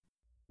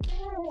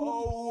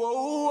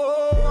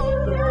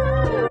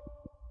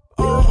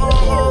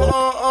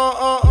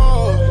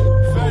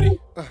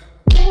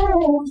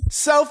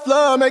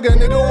Self-love make a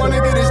nigga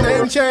wanna get his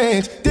name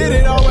changed. Did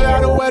it all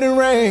without a wedding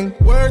ring.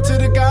 Word to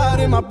the God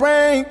in my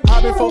brain.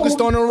 I've been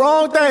focused on the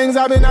wrong things.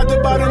 I've been at the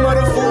bottom of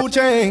the food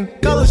chain.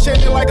 Colors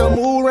changing like a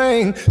mood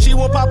ring. She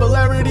want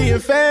popularity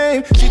and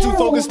fame. She too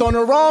focused on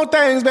the wrong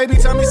things. Baby,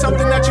 tell me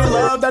something that you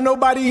love that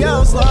nobody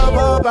else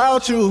love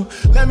about you.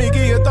 Let me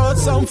get your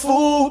thoughts some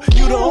food.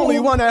 You the only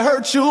one that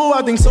hurt you.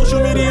 I think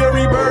social media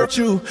rebirthed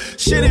you.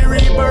 Shit, it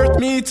rebirthed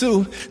me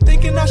too.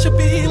 Thinking I should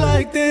be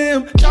like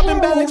them. Dropping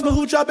bags, but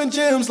who dropping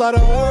gems? Lot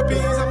of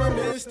RPs, I'ma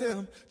miss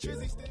them.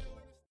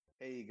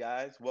 Hey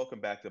guys, welcome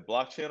back to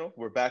Block Channel.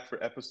 We're back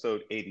for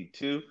episode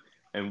 82,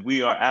 and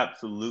we are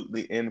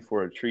absolutely in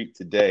for a treat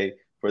today.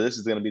 For this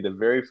is going to be the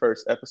very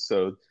first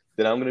episode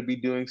that I'm going to be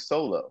doing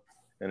solo.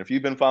 And if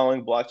you've been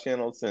following Block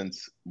Channel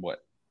since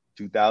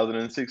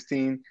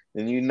 2016,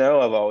 then you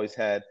know I've always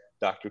had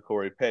Dr.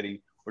 Corey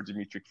Petty or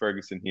Demetric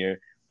Ferguson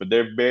here. But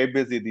they're very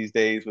busy these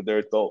days with their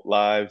adult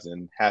lives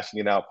and hashing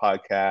it out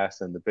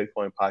podcasts and the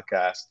Bitcoin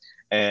podcast.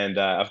 And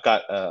I've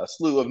got a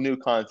slew of new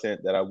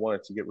content that I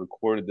wanted to get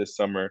recorded this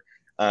summer.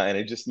 And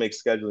it just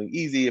makes scheduling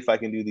easy if I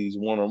can do these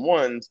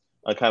one-on-ones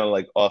kind of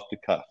like off the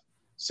cuff.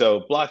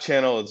 So Block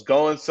Channel is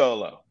going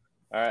solo.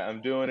 All right,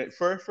 I'm doing it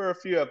for a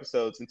few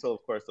episodes until,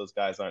 of course, those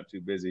guys aren't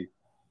too busy.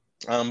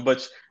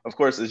 But, of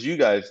course, as you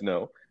guys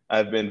know,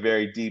 I've been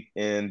very deep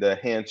in the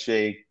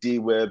Handshake,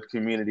 D-Web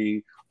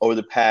community over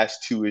the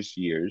past 2-ish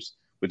years,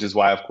 which is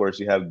why, of course,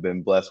 you haven't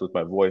been blessed with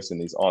my voice in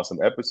these awesome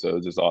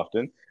episodes as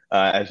often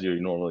as you're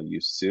normally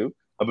used to.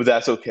 But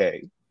that's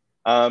okay,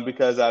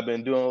 because I've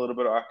been doing a little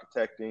bit of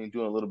architecting,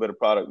 doing a little bit of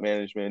product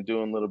management,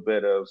 doing a little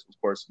bit of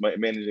course,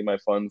 managing my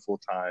fund full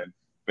time,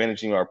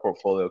 managing our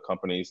portfolio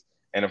companies,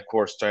 and, of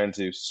course, trying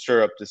to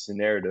stir up this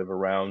narrative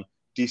around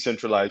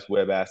decentralized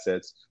web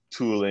assets,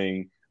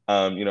 tooling,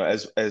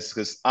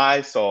 because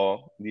I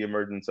saw the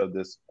emergence of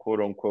this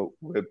quote-unquote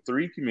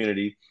Web3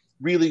 community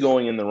really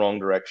going in the wrong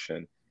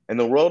direction. And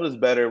the world is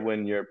better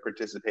when you're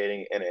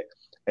participating in it.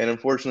 And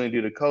unfortunately,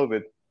 due to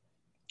COVID,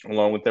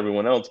 along with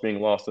everyone else being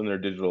lost in their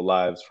digital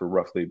lives for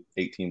roughly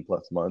 18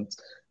 plus months,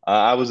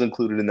 I was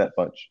included in that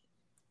bunch.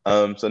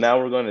 So now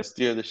we're going to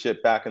steer the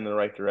ship back in the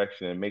right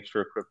direction and make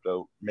sure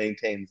crypto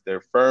maintains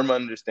their firm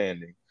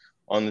understanding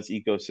on this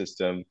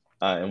ecosystem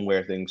and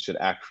where things should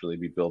actually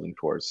be building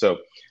towards. So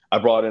I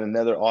brought in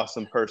another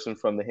awesome person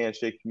from the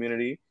Handshake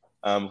community.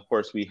 Of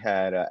course, we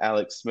had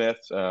Alex Smith,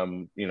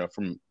 from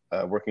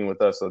working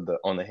with us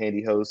on the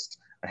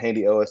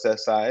Handy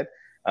OSS side,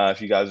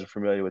 if you guys are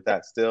familiar with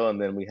that still. And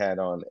then we had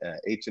on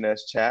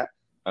HNS Chat.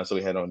 So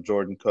we had on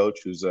Jordan Coach,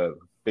 who's a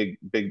big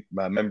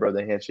member of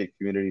the Handshake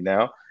community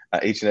now.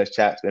 HNS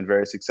Chat's been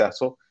very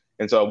successful.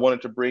 And so I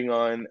wanted to bring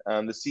on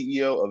the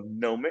CEO of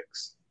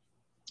Nomics.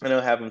 And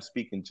I'll have him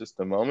speak in just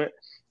a moment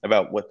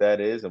about what that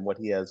is and what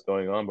he has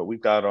going on. But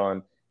we've got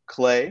on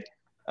Clay.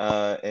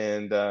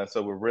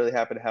 So we're really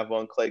happy to have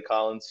on Clay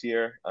Collins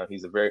here.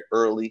 He's a very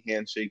early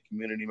Handshake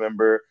community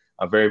member,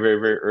 a very, very,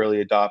 very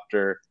early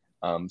adopter,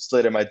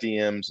 slid in my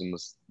DMs and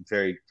was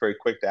very, very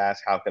quick to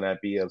ask, how can I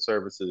be of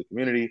service to the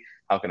community?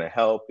 How can I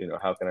help?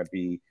 How can I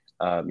be,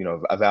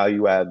 a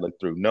value add like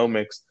through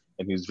Nomics?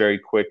 And he was very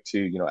quick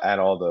to, add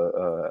all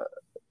the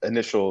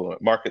initial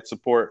market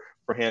support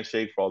for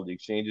Handshake, for all the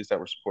exchanges that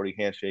were supporting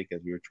Handshake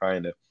as we were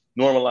trying to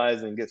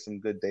normalize and get some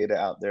good data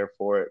out there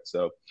for it.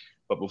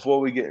 But before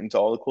we get into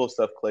all the cool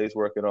stuff Clay's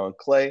working on,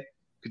 Clay,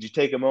 could you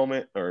take a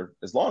moment, or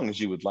as long as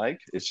you would like,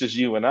 it's just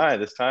you and I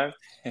this time,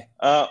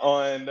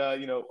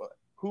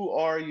 who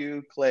are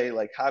you, Clay?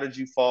 Like, how did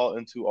you fall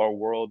into our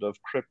world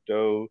of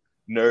crypto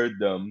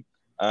nerddom,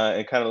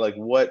 and kind of like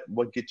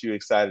what gets you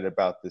excited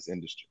about this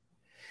industry?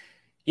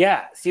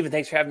 Yeah, Stephen,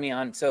 thanks for having me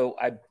on. So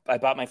I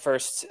bought my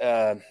first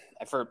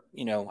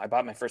I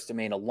bought my first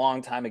domain a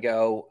long time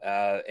ago,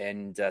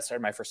 and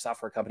started my first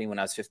software company when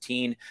I was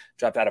 15.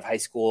 Dropped out of high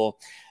school,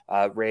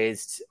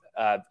 raised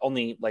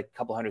only like a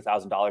couple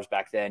 $100,000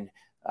 back then.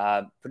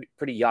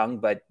 Pretty young,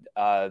 but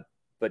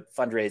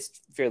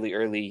fundraised fairly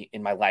early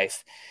in my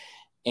life.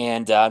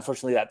 And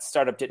unfortunately, that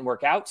startup didn't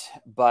work out,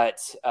 but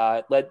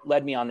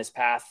led me on this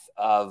path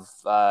of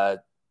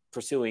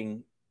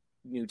pursuing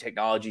new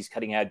technologies,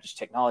 cutting edge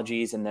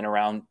technologies. And then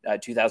around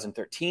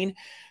 2013,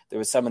 there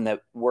was someone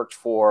that worked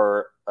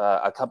for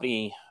a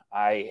company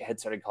I had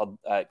started called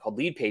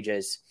Lead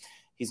Pages.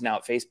 He's now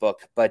at Facebook,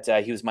 but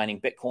he was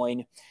mining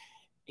Bitcoin.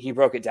 He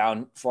broke it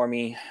down for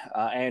me.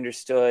 I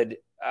understood,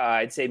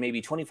 I'd say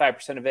maybe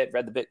 25% of it,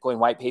 read the Bitcoin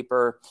white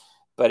paper,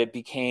 but it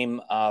became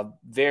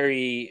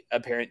very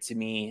apparent to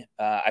me.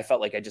 I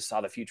felt like I just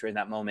saw the future in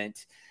that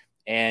moment.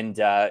 And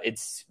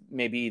it's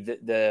maybe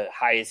the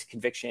highest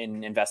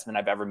conviction investment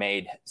I've ever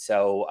made.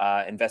 So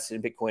invested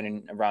in Bitcoin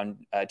in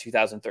around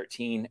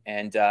 2013,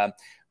 and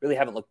really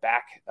haven't looked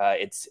back.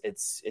 It's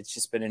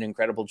just been an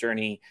incredible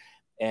journey.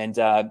 And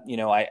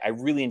I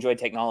really enjoy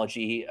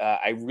technology.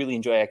 I really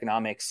enjoy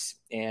economics,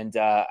 and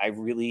I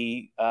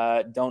really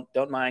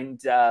don't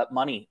mind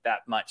money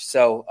that much.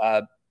 So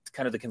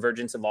kind of the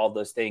convergence of all of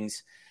those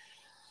things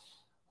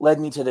led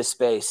me to this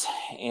space,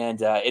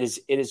 and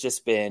it has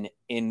just been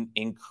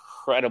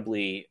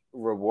incredibly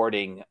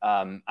rewarding.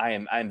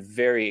 I'm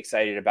very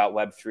excited about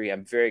Web3.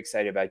 I'm very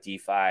excited about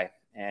DeFi,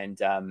 and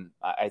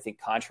I think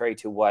contrary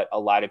to what a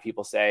lot of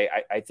people say,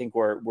 I think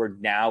we're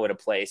now at a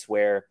place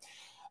where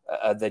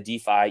the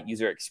DeFi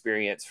user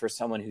experience for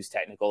someone who's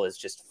technical is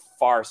just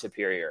far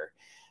superior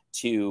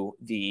to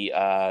the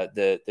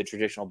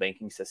traditional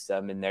banking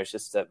system, and there's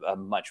just a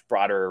much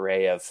broader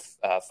array of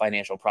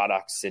financial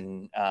products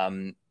and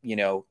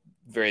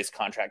various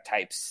contract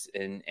types,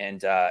 and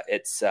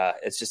it's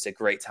just a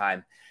great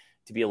time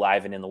to be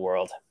alive and in the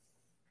world.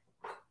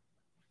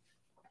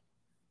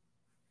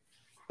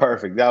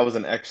 Perfect. That was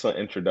an excellent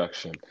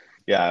introduction.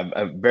 Yeah,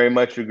 I very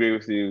much agree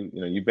with you.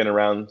 You've been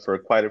around for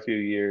quite a few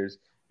years.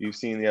 You've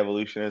seen the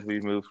evolution as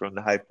we've moved from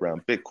the hype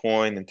around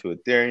Bitcoin into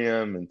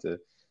Ethereum, into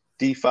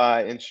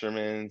DeFi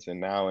instruments, and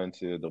now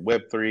into the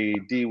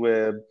Web3,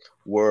 DWeb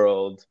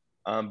world.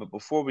 But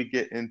before we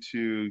get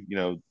into,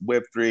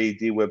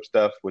 Web3, DWeb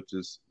stuff, which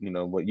is,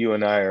 what you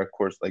and I are, of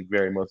course, like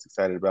very most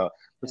excited about,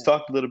 let's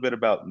talk a little bit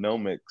about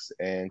Nomics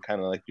and kind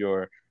of like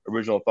your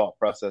original thought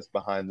process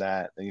behind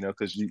that,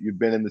 because you've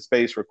been in the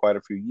space for quite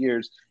a few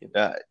years.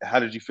 How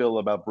did you feel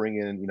about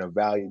bringing,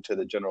 value to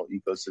the general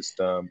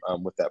ecosystem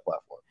with that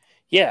platform?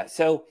 Yeah.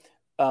 So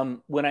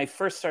when I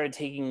first started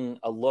taking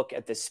a look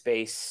at this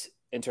space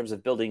in terms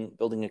of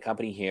building a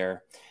company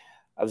here,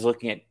 I was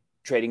looking at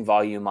trading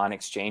volume on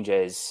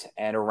exchanges,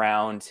 and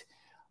around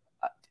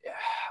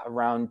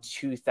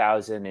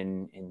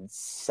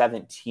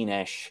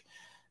 2017-ish,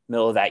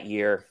 middle of that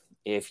year,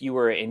 if you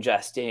were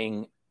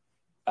ingesting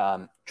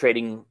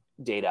trading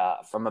data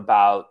from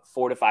about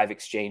 4 to 5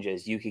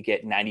 exchanges, you could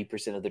get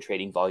 90% of the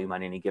trading volume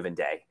on any given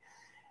day.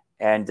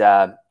 And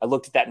I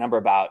looked at that number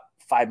about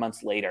 5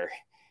 months later,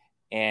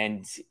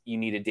 and you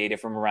needed data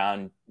from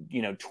around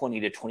 20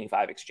 to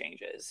 25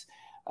 exchanges.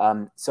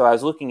 So I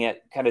was looking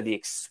at kind of the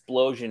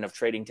explosion of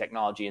trading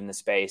technology in the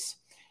space,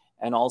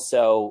 and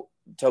also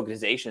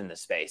tokenization in the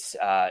space,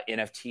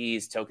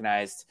 NFTs,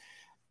 tokenized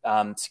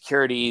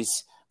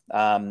securities,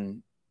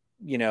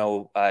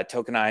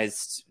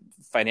 tokenized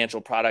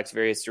financial products,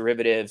 various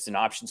derivatives and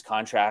options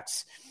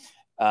contracts,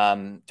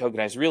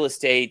 tokenized real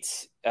estate,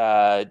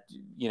 tokenized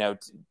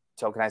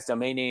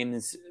domain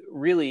names.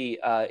 Really,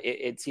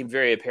 it seemed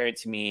very apparent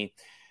to me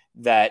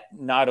that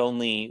not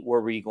only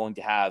were we going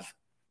to have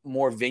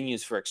more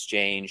venues for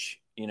exchange,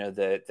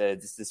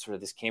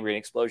 this Cambrian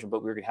explosion,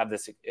 but we were going to have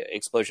this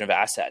explosion of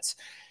assets.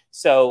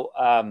 So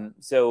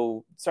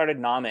started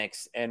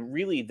Nomics, and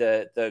really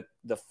the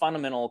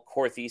fundamental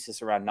core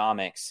thesis around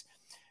Nomics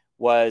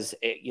was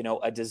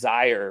a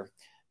desire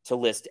to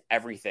list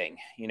everything.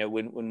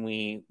 When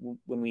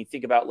we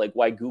think about like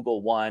why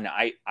Google won,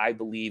 I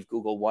believe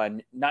Google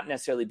won not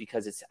necessarily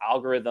because its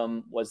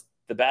algorithm was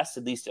the best,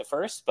 at least at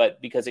first, but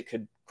because it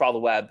could crawl the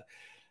web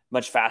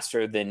much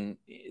faster than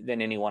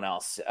anyone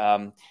else.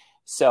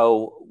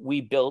 So we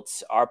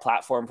built our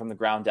platform from the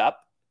ground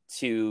up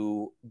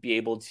to be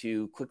able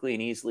to quickly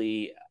and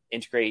easily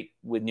integrate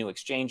with new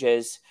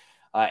exchanges,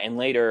 and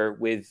later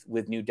with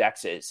new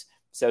DEXs.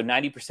 So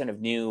 90%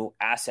 of new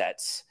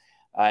assets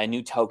and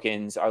new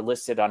tokens are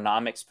listed on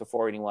Nomics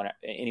before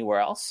anywhere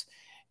else.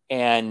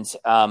 And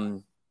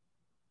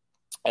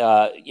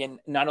in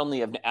not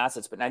only of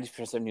assets, but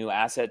 90% of new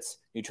assets,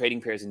 new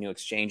trading pairs, and new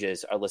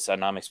exchanges are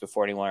listed on Nomics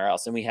before anywhere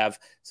else. And we have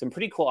some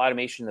pretty cool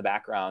automation in the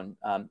background.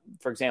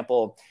 For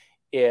example,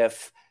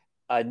 if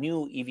a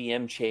new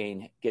EVM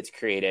chain gets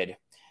created,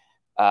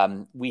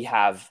 we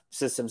have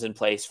systems in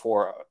place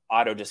for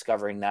auto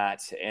discovering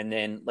that. And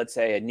then let's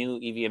say a new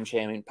EVM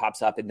chain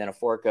pops up, and then a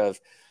fork of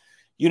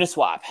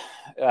Uniswap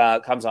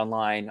comes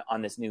online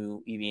on this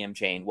new EVM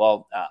chain.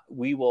 Well,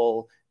 we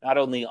will not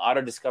only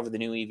auto-discover the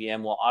new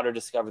EVM, we'll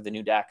auto-discover the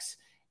new DEX.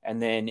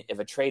 And then if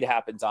a trade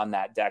happens on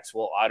that DEX,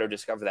 we'll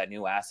auto-discover that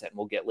new asset, and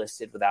we'll get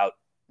listed without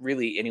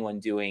really anyone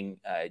doing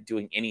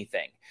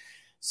anything.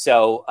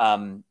 So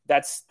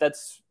that's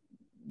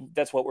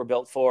what we're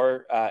built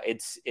for.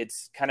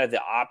 It's kind of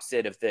the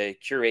opposite of the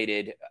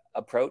curated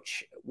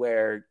approach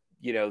where,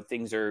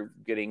 things are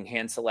getting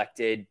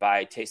hand-selected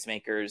by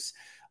tastemakers.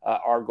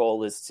 Our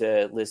goal is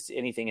to list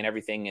anything and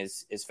everything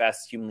as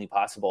fast as humanly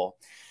possible.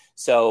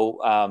 So,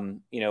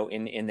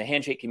 in the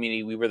Handshake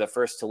community, we were the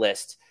first to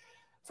list,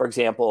 for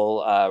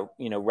example,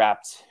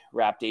 wrapped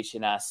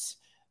HNS.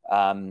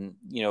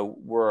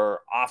 We're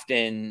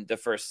often the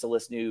first to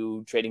list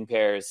new trading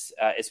pairs,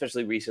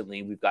 especially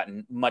recently. We've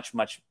gotten much,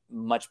 much,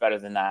 much better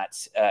than that,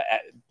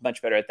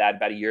 much better at that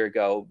about a year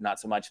ago. Not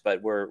so much,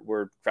 but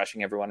we're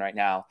crushing everyone right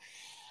now.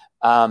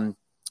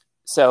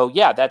 So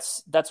yeah,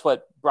 that's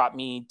what brought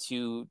me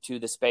to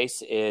the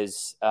space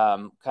is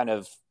kind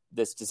of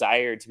this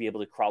desire to be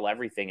able to crawl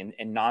everything.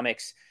 And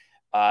Nomics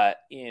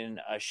in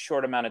a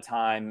short amount of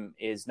time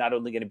is not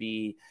only going to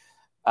be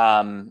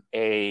an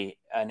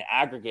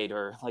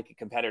aggregator, like a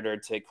competitor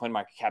to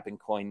CoinMarketCap and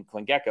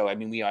CoinGecko. I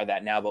mean, we are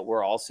that now, but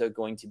we're also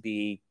going to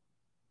be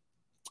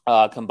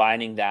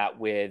combining that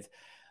with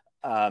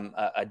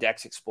a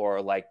DEX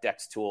Explorer like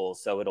DEX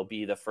Tools. So it'll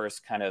be the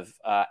first kind of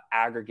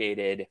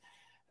aggregated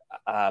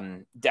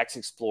Dex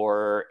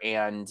Explorer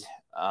and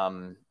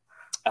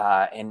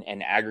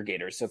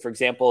aggregators. So, for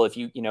example, if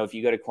you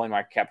go to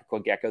CoinMarketCap or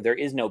CoinGecko, there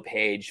is no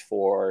page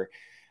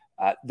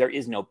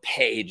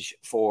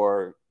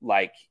for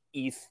like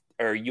ETH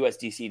or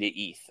USDC to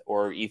ETH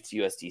or ETH to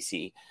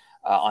USDC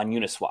on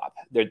Uniswap.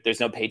 There's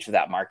no page for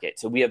that market.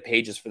 So we have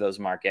pages for those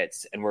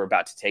markets, and we're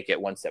about to take it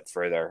one step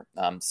further.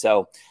 We're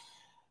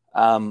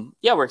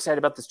excited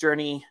about this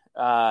journey.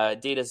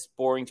 Data's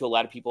boring to a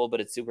lot of people,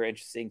 but it's super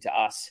interesting to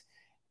us.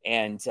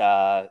 And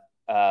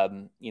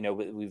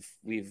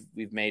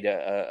we've made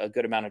a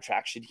good amount of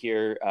traction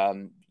here.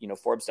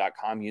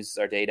 Forbes.com uses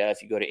our data.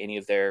 If you go to any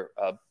of their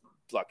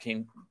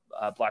blockchain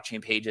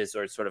pages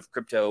or sort of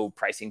crypto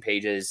pricing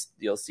pages,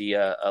 you'll see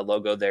a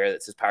logo there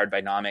that says powered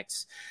by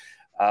Nomics.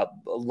 A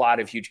lot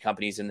of huge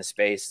companies in the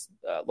space,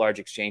 large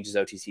exchanges,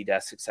 OTC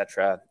desks,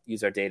 etc.,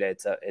 use our data.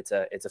 It's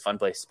a fun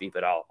place to be,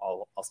 but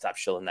I'll stop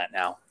shilling that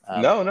now.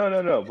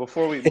 No.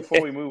 Before we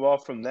move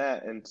off from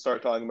that and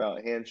start talking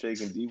about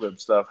Handshake and DWeb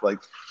stuff, like,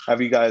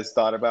 have you guys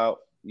thought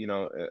about,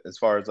 as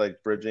far as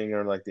like bridging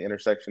or like the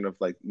intersection of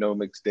like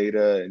Nomics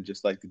data and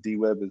just like the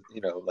DWeb,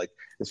 like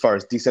as far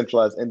as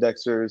decentralized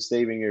indexers,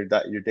 saving your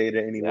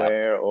data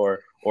anywhere,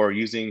 or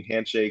using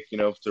Handshake,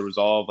 to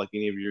resolve like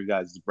any of your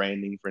guys'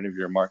 branding for any of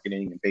your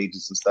marketing and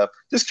pages and stuff?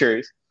 Just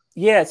curious.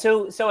 Yeah.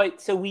 So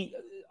we,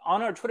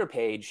 on our Twitter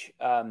page,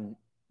 the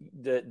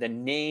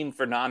name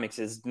for Nomics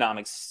is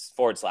Nomics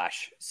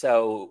 /.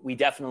 So we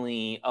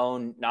definitely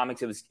own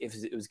Nomics.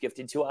 It was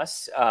gifted to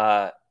us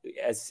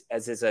as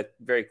is a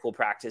very cool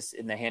practice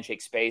in the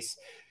Handshake space.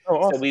 Oh,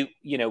 awesome. So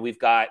we've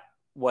got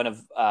one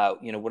of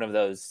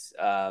those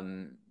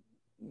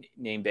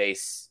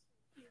name-based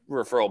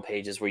referral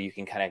pages where you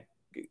can kind of,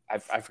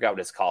 I forgot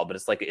what it's called, but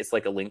it's like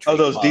a link tree. Oh,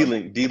 those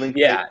D-Link.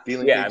 Yeah.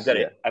 D-Link yeah.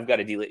 pages? I've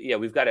got a D-Link. Yeah.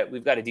 We've got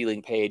a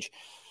D-Link page.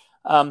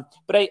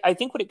 But I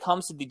think when it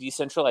comes to the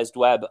decentralized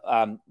web,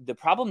 the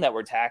problem that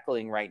we're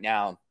tackling right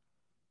now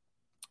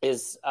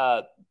is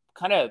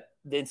kind of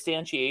the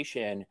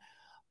instantiation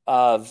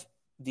of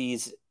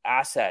these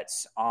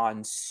assets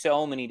on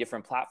so many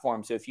different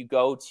platforms. So if you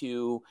go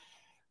to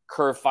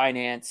Curve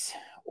Finance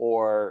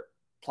or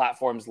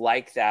platforms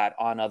like that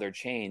on other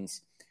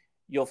chains,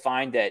 you'll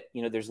find that,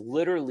 there's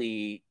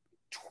literally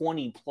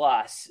 20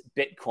 plus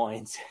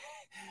Bitcoins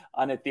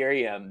on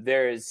Ethereum.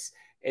 There's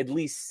at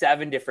least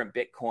 7 different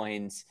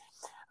Bitcoins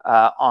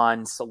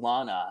on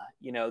Solana.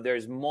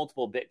 There's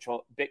multiple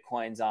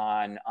Bitcoins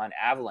on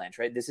Avalanche,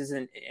 right? This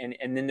isn't,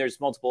 and then there's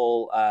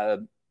multiple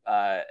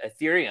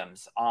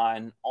Ethereums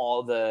on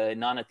all the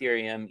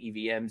non-Ethereum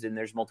EVMs, and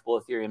there's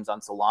multiple Ethereums on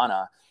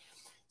Solana.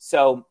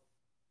 So,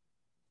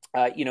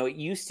 it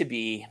used to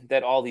be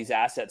that all these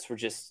assets were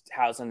just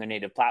housed on their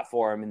native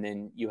platform, and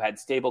then you had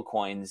stable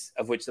coins,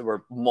 of which there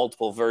were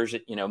multiple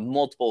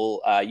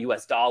multiple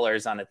US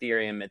dollars on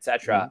Ethereum,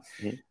 etc.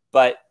 Mm-hmm.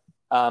 But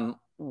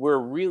we're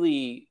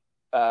really,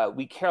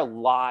 we care a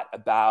lot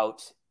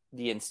about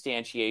the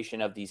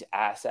instantiation of these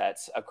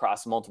assets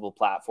across multiple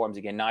platforms.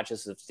 Again, not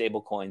just of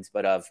stable coins,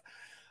 but of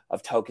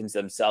tokens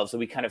themselves. So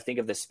we kind of think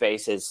of the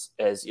space as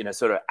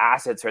sort of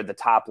assets are at the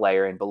top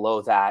layer, and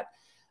below that,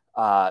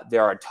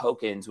 there are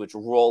tokens which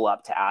roll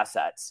up to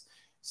assets.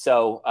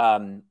 So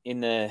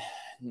in the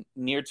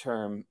near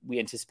term, we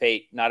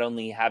anticipate not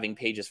only having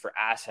pages for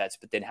assets,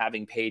 but then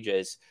having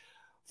pages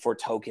for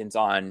tokens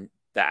on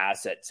the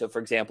asset. So, for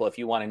example, if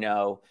you want to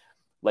know,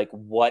 like,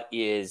 what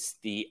is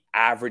the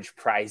average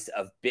price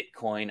of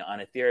Bitcoin on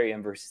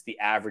Ethereum versus the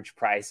average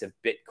price of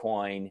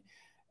Bitcoin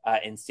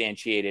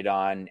instantiated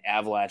on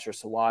Avalanche or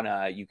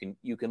Solana, you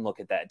can look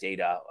at that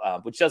data,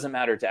 which doesn't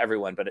matter to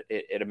everyone, but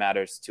it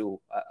matters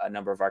to a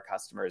number of our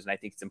customers. And I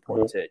think it's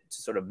important to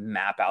sort of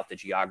map out the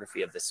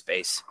geography of this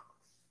space.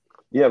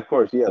 Yeah, of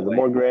course. Yeah, the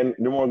more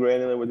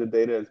granular with the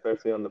data,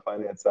 especially on the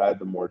finance side,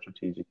 the more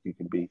strategic you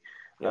can be.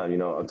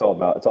 It's all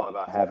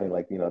about having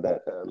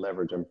that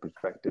leverage and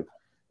perspective.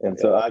 And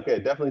so I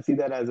could definitely see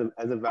that as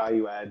a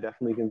value add.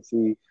 Definitely can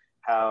see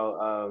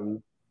how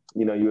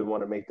you would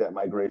want to make that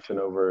migration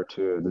over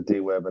to the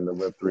DWeb and the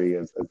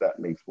Web3 as that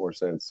makes more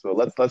sense. So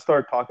let's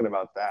start talking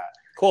about that.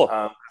 Cool.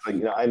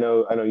 I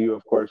know you,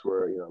 of course,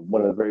 were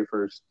one of the very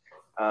first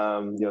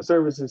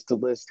services to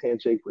list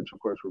Handshake, which of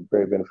course we're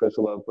very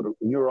beneficial of. But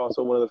you were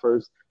also one of the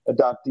first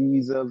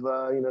adoptees of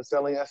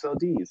selling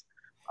SLDs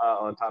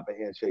on top of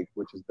Handshake,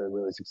 which has been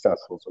really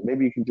successful. So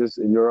maybe you can just,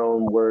 in your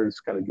own words,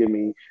 kind of give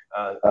me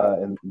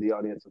and the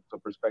audience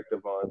some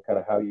perspective on kind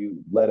of how you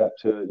led up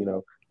to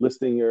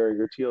listing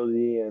your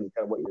TLD and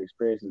kind of what your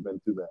experience has been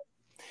through that.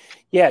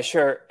 Yeah,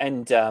 sure.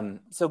 And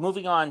so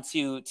moving on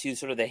to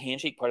sort of the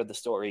Handshake part of the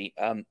story.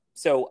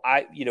 So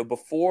I,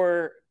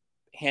 before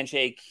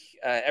Handshake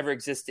ever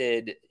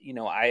existed,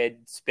 I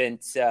had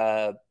spent,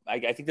 I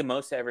think the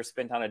most I ever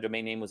spent on a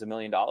domain name was $1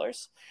 million.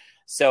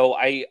 So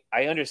I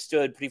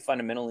understood pretty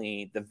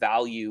fundamentally the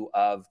value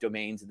of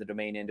domains in the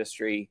domain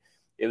industry.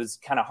 It was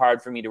kind of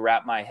hard for me to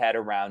wrap my head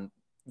around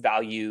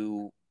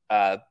value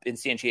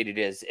instantiated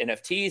as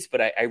NFTs, but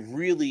I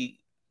really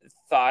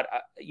thought,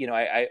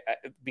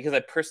 because I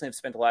personally have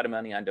spent a lot of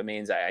money on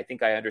domains, I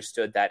think I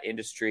understood that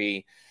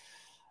industry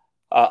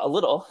A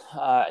little.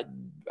 I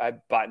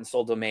bought and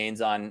sold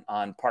domains on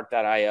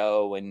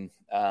Park.io, and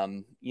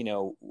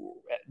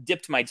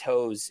dipped my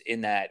toes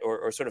in that,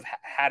 or sort of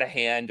had a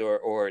hand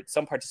or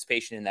some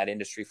participation in that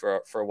industry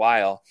for a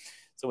while.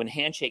 So when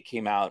Handshake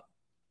came out,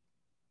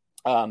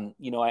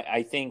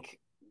 I think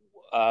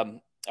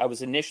I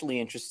was initially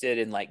interested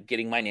in like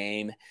getting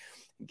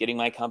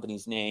my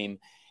company's name,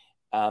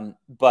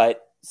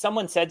 but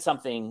someone said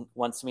something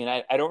once to me,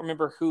 and I don't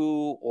remember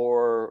who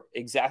or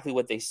exactly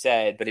what they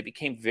said, but it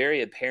became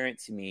very apparent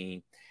to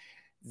me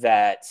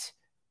that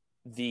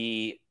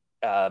the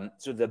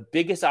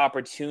biggest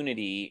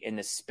opportunity in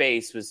the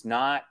space was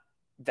not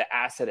the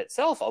asset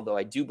itself, although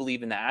I do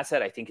believe in the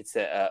asset. I think it's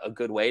a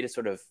good way to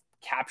sort of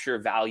capture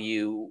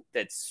value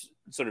that's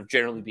sort of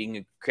generally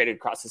being created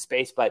across the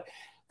space, but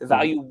the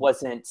value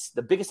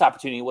the biggest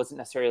opportunity wasn't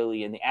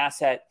necessarily in the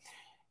asset,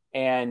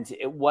 and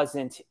it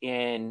wasn't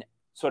in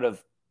sort of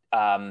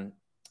 .com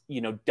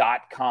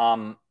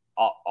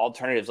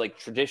alternatives like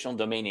traditional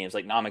domain names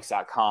like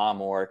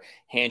nomics.com or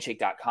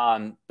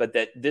handshake.com, but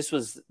that this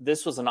was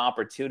an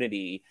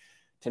opportunity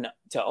to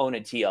own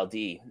a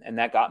TLD. And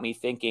that got me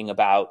thinking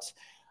about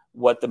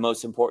what the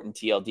most important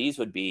TLDs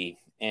would be.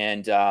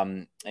 And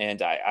I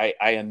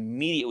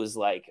immediately was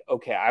like,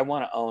 okay, I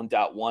want to own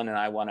 .1 and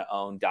I want to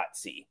own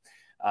 .c.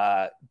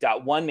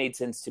 .1 made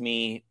sense to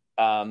me,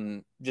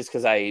 just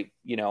because I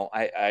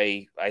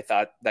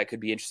thought that could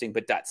be interesting,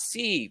 but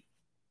 .c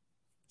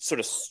sort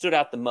of stood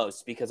out the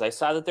most because I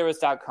saw that there was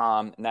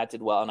 .com and that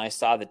did well, and I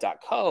saw that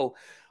 .co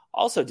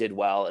also did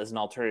well as an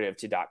alternative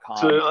to .com.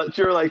 So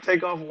you're like,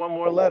 take off one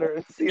more letter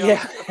and see.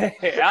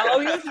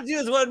 All you have to do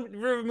is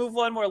remove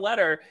one more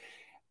letter,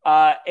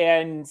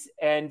 and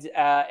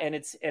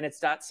it's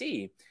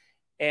 .c.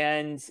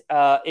 And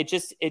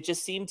it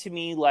just seemed to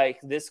me like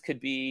this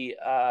could be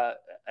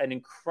an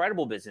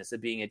incredible business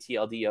of being a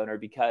TLD owner,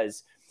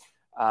 because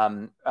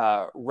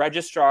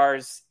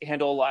registrars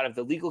handle a lot of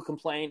the legal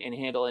complaint and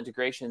handle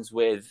integrations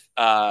with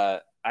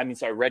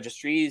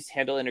registries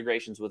handle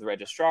integrations with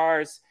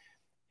registrars.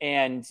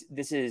 And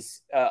this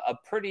is a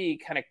pretty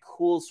kind of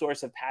cool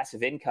source of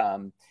passive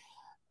income.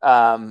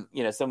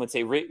 Some would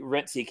say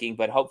rent seeking,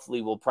 but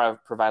hopefully will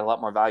provide a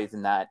lot more value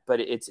than that. But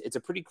it's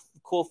a pretty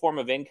cool form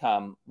of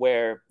income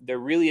where there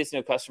really is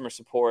no customer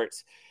support.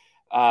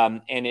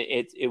 And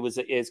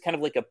it's kind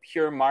of like a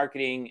pure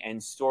marketing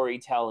and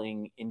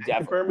storytelling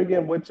endeavor. Confirm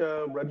again which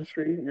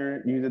registry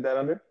you did that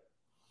under?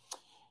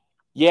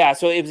 Yeah,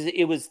 so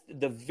it was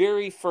the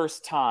very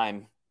first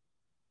time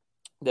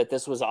that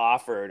this was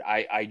offered.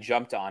 I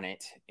jumped on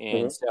it,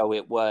 and so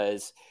it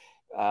was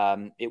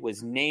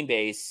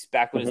Namebase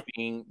back when it was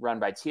being run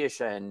by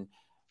Tiashen.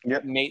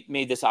 Yep.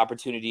 Made this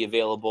opportunity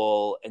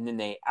available, and then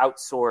they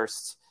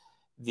outsourced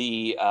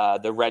the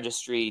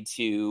registry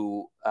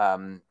to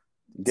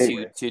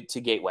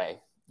Gateway.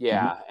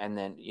 Yeah. And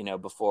then,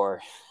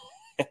 before.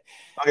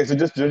 Okay. So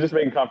just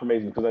making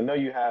confirmation, because I know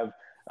you have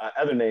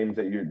other names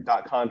that your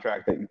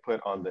 .contract that you put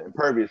on the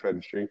Impervious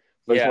registry.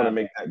 So I just want to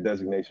make that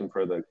designation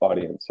for the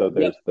audience. So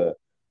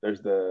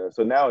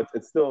so now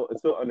it's still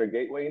under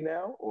Gateway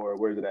now, or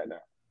where is it at now?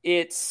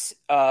 It's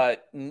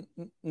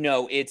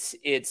no, it's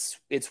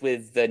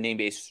with the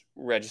Namebase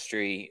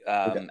registry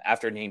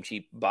after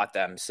Namecheap bought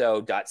them.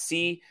 So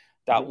 .c,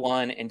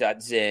 .1, and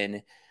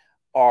 .zin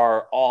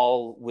are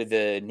all with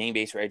the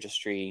Namebase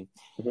registry.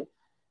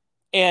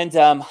 And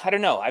I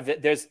don't know.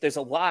 There's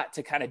a lot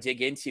to kind of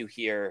dig into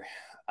here.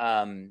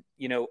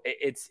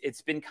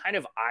 It's been kind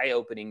of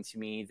eye-opening to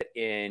me that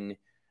in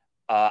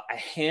a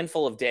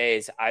handful of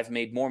days, I've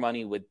made more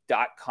money with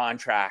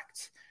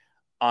 .contract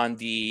on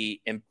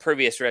the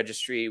Impervious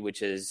registry,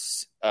 which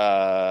is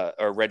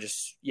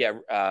registry,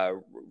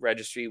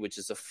 which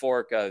is a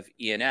fork of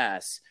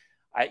ENS.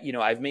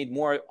 I've made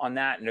more on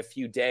that in a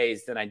few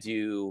days than I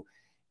do,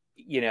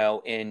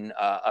 in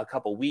a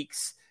couple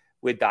weeks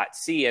with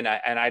 .c, and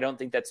I don't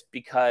think that's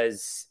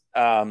because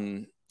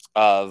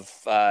of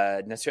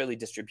necessarily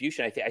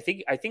distribution. I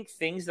think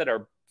things that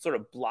are sort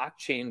of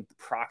blockchain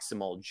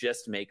proximal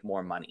just make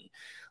more money.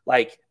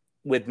 Like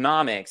with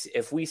Nomics,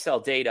 if we sell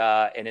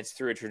data and it's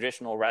through a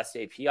traditional REST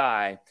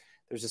API,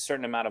 there's a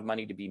certain amount of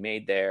money to be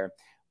made there.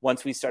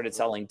 Once we started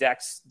selling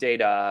DEX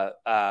data,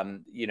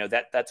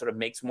 that sort of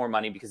makes more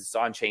money because it's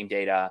on-chain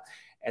data.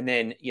 And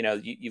then,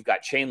 you've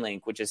got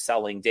Chainlink, which is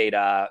selling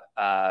data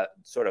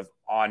sort of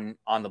on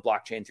the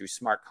blockchain through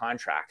smart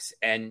contracts.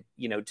 And,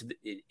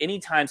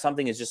 anytime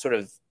something is just sort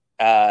of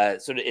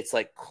it's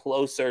like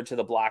closer to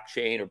the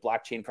blockchain or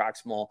blockchain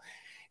proximal,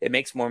 it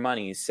makes more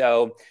money.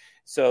 So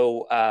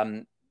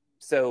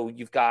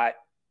you've got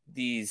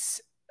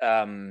these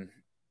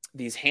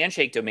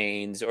Handshake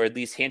domains, or at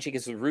least Handshake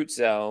is the root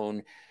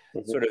zone,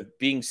 sort of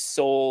being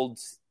sold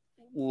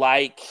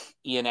like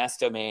ENS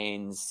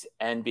domains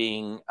and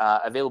being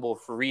available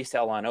for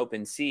resale on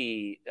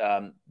OpenSea.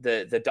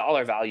 The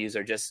dollar values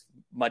are just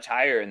much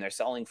higher, and they're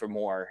selling for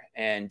more.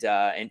 And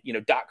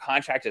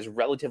 .contract is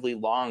relatively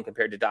long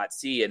compared to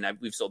 .c, and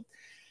we've sold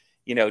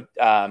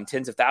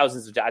tens of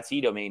thousands of .c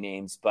domain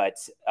names. But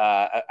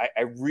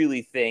I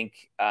really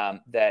think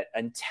that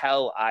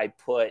until I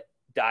put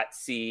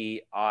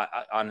 .c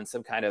on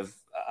some kind of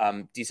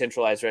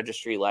decentralized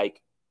registry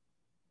like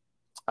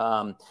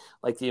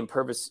the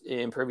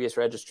Impervious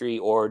registry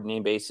or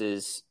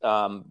Namebase's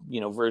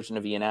version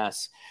of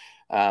ENS,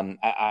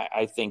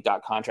 I think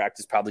 .contract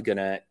is probably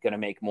gonna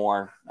make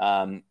more.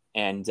 So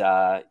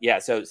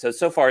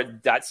far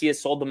 .c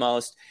has sold the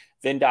most,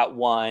 then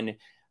 .1,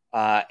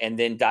 and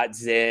then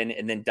 .zen,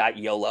 and then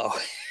 .yolo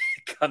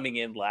coming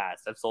in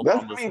last. I've sold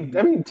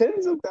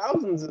tens of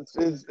thousands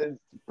is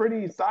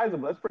pretty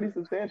sizable. That's pretty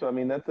substantial. I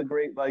mean, that's a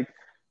great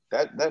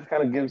that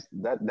kind of gives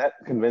that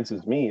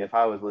convinces me, if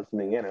I was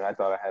listening in and I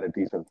thought I had a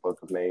decent book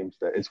of names,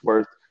 that it's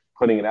worth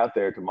putting it out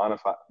there to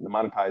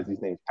monetize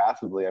these names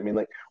passively. I mean,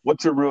 like,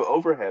 what's your real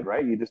overhead,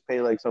 right? You just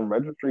pay like some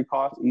registry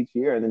costs each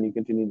year, and then you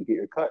continue to get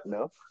your cut.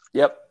 No.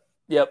 Yep.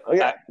 Oh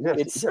yeah.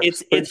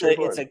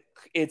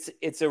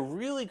 It's a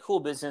really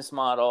cool business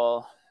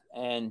model,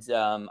 and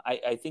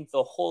I think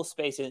the whole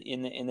space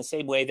in the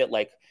same way that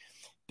like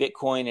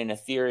Bitcoin and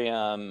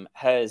Ethereum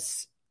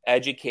has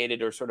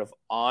educated or sort of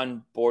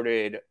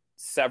onboarded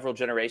several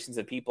generations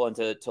of people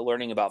into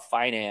learning about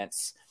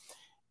finance.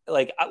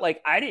 Like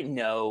I didn't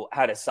know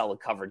how to sell a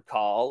covered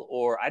call,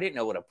 or I didn't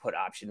know what a put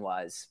option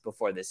was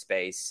before this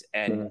space.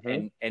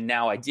 And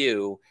now I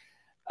do.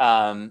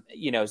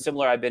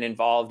 Similar, I've been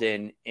involved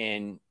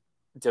in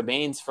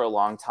domains for a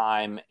long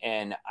time,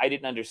 and I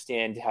didn't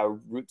understand how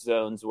root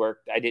zones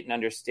worked. I didn't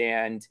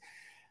understand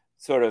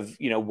sort of,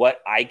 what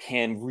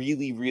ICANN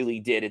really, really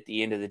did at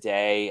the end of the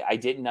day. I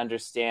didn't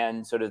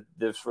understand sort of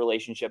this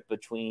relationship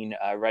between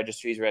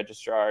registries,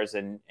 registrars,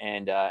 and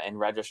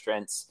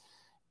registrants.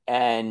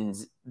 And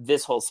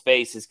this whole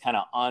space has kind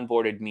of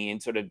onboarded me,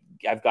 and sort of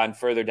I've gone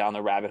further down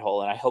the rabbit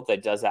hole, and I hope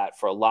that does that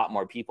for a lot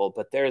more people.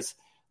 But there's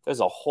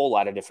a whole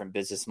lot of different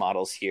business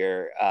models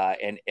here,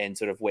 and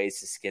sort of ways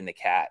to skin the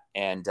cat.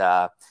 And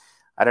I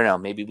don't know,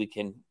 maybe we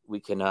can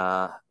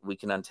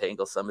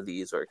untangle some of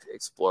these or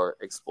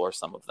explore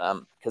some of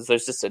them, because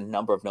there's just a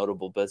number of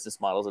notable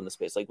business models in the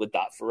space, like with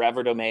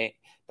 .forever domain,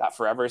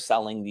 .forever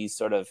selling these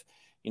sort of,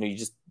 you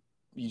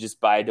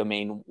just buy a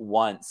domain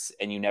once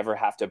and you never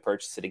have to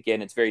purchase it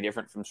again. It's very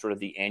different from sort of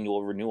the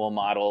annual renewal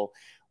model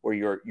where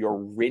you're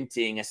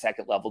renting a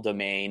second level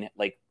domain.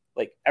 Like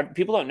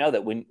people don't know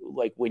that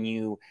when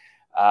you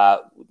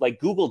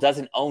Google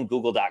doesn't own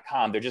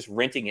google.com, they're just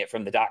renting it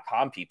from the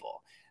 .com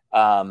people.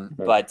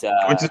 Which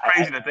is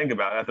crazy to think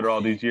about after all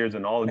these years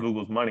and all of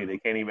Google's money, they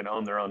can't even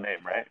own their own name,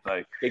 right?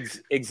 Like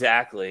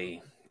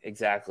exactly.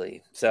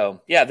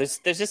 So yeah, there's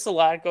just a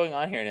lot going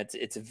on here, and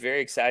it's a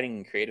very exciting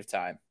and creative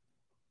time.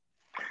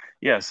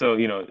 Yeah, so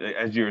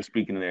as you were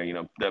speaking there,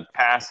 the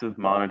passive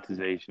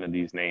monetization of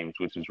these names,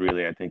 which is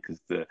really, I think,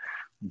 is the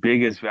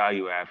biggest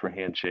value add for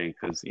Handshake,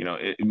 because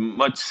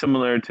much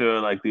similar to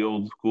like the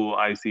old school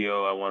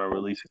ICO. I want to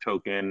release a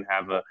token,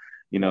 have a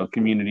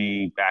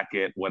community back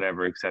it,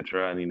 whatever, et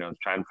cetera, and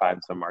try and find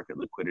some market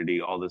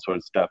liquidity, all this sort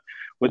of stuff.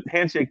 With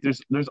Handshake,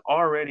 there's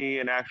already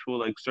an actual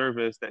like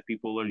service that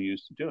people are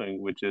used to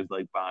doing, which is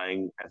like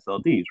buying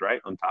SLDs,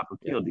 right, on top of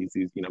TLDs.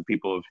 These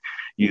people have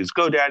used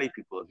GoDaddy,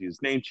 people have used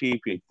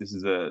Namecheap. This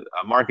is a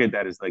market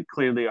that is like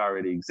clearly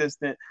already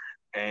existent.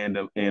 And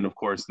of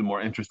course, the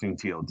more interesting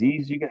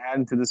TLDs you can add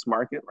into this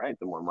market, right,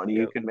 the more money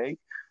you can make.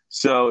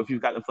 So if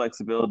you've got the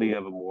flexibility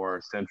of a more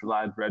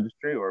centralized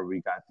registry, or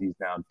we got these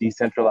now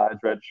decentralized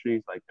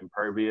registries like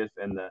Impervious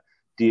and the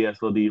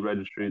DSLD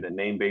registry that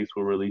Namebase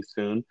will release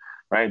soon,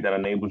 right, that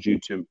enables you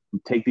to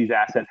take these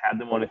assets, have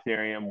them on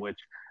Ethereum, which,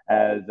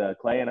 as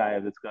Clay and I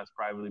have discussed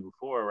privately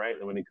before, right,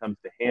 and when it comes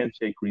to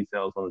Handshake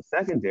resales on the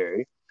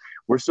secondary,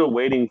 we're still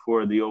waiting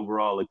for the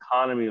overall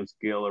economy of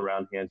scale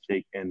around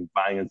Handshake and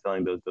buying and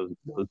selling those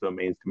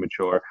domains to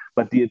mature.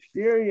 But the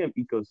Ethereum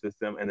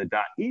ecosystem and the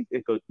 .eth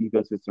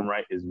ecosystem,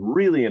 right, is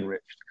really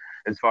enriched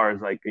as far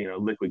as like,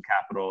 liquid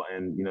capital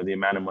and, the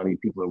amount of money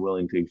people are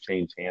willing to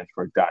exchange hands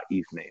for a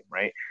 .eth name,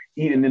 right?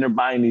 And then they're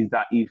buying these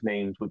 .eth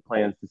names with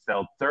plans to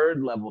sell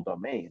third level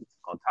domains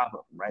on top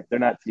of them, right? They're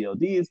not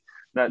TLDs,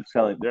 they're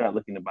not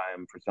looking to buy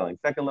them for selling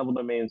second level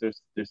domains.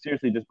 They're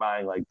seriously just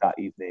buying like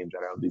 .eth names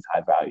that are of these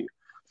high value.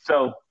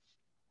 So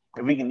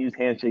if we can use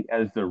Handshake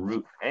as the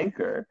root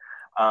anchor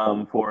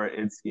for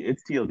its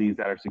TLDs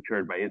that are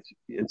secured by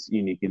its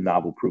unique and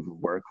novel proof of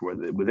work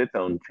with its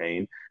own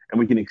chain, and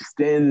we can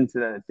extend to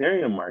that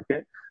Ethereum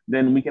market,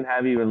 then we can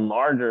have even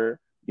larger,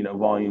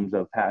 volumes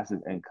of passive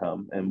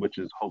income, and which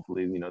is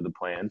hopefully, the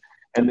plan.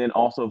 And then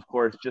also, of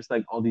course, just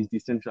like all these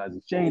decentralized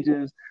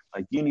exchanges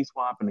like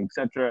Uniswap and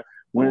etc.,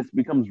 when it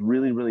becomes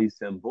really, really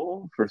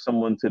simple for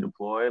someone to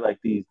deploy like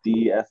these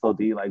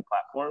DSLD like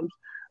platforms,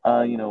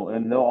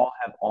 and they'll all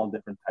have all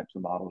different types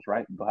of models,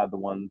 right? They'll have the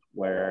ones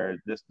where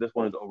this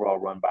one is overall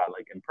run by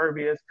like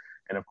Impervious,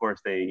 and of course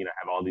they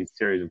have all these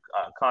series of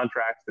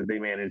contracts that they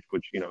manage,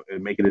 which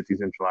make it as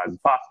decentralized as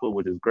possible,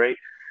 which is great.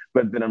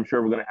 But then I'm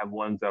sure we're going to have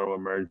ones that will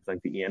emerge like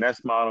the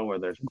ENS model, where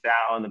there's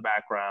DAO in the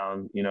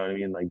background, you know what I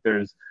mean? Like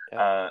there's,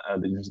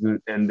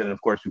 and then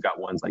of course we've got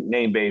ones like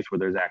Namebase, where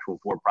there's actual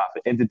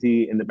for-profit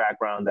entity in the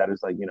background that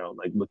is like,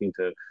 like looking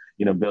to,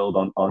 build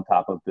on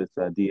top of this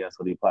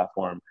DSLD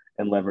platform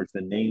and leverage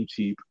the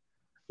Namecheap,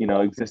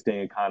 existing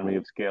economy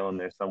of scale in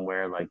there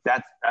somewhere. Like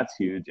that's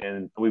huge.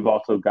 And we've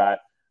also got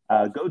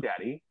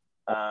GoDaddy,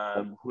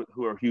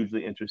 who are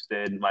hugely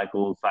interested.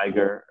 Michael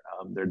Seiger,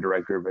 their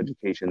director of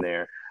education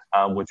there,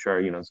 which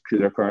are,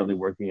 they're currently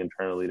working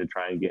internally to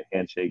try and get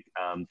Handshake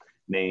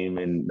name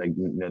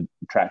and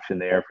traction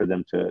there for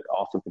them to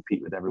also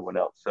compete with everyone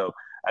else. So,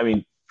 I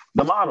mean,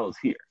 the model is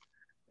here.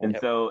 And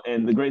so,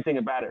 and the great thing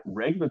about it,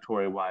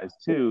 regulatory wise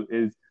too,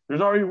 is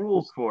there's already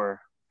rules for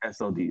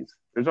SLDs.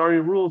 There's already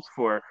rules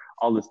for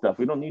all this stuff.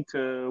 We don't need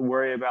to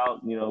worry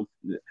about,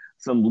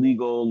 some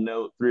legal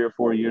note 3 or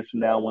 4 years from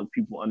now once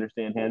people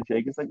understand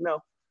Handshake. It's like, no,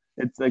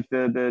 it's like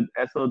the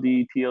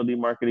SLD, TLD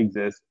market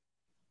exists.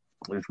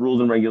 There's rules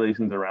and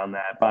regulations around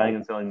that. Buying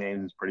and selling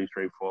names is pretty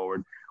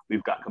straightforward.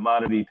 We've got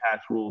commodity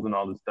tax rules and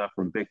all this stuff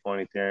from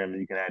Bitcoin, Ethereum that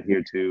you can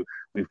adhere to.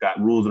 We've got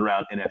rules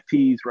around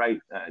NFTs, right?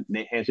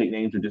 Handshake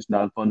names are just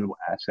non-fungible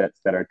assets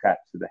that are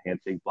attached to the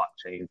Handshake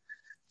blockchain.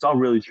 It's all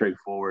really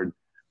straightforward.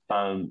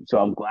 So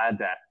I'm glad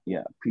that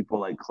people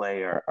like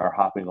Clay are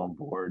hopping on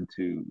board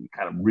to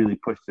kind of really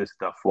push this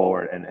stuff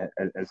forward, and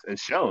has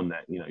shown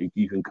that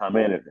you can come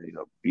in and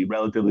be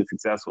relatively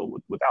successful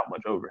without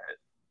much overhead.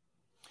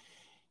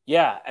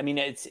 Yeah, I mean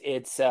it's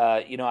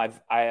I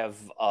have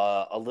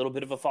a little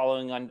bit of a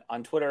following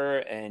on Twitter,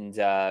 and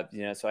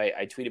so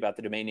I tweet about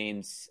the domain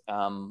names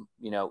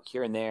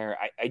here and there.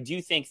 I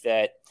do think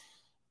that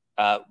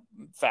I'm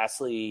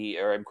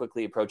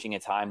quickly approaching a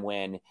time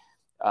when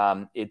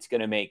it's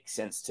going to make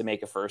sense to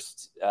make a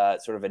first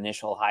sort of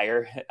initial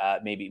hire,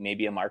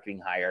 maybe a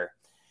marketing hire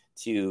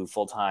to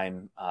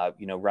full-time,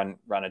 run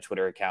a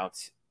Twitter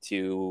account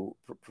to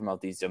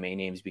promote these domain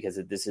names, because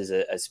this is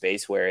a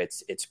space where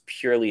it's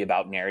purely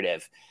about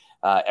narrative.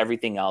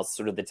 Everything else,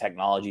 sort of the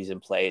technology is in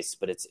place,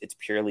 but it's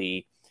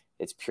purely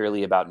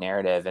about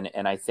narrative.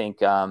 And I think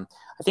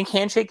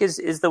Handshake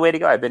is the way to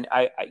go.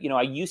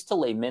 I used to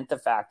lament the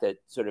fact that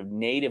sort of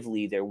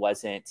natively there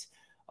wasn't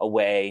a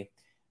way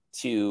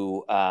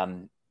to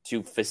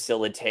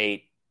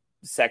facilitate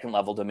second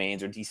level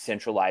domains or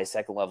decentralized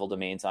second level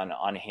domains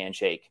on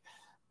Handshake.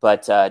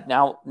 But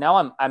now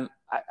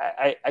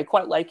I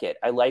quite like it.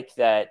 I like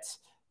that,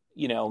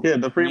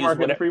 the free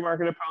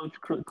market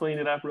approach cleaned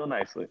it up real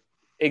nicely.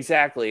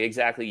 Exactly.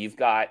 You've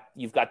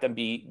got them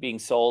being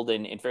sold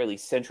in fairly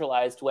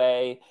centralized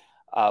way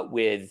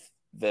with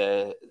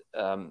the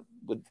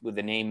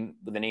name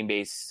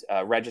base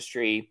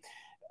registry.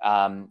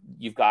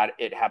 You've got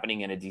it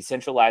happening in a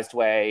decentralized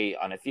way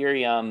on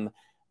Ethereum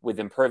with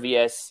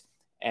Impervious.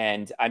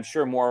 And I'm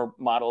sure more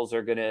models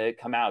are going to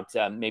come out.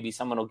 Maybe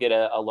someone will get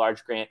a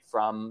large grant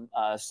from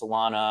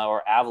Solana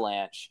or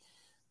Avalanche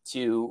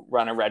to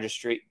run a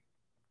registry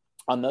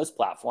on those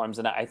platforms.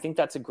 And I think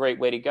that's a great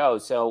way to go.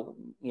 So,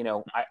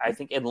 I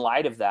think in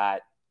light of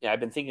that, I've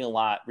been thinking a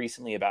lot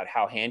recently about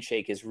how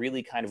Handshake is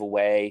really kind of a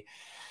way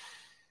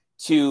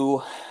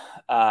to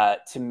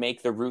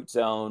make the root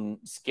zone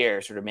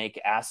scarce, or to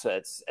make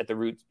assets at the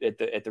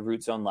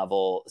root zone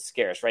level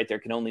scarce, right? There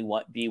can only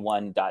be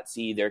one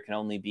 .c, there can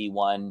only be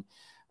one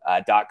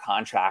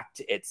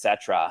 .contract,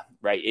 etc.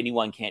 Right?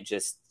 Anyone can't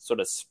just sort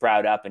of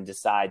sprout up and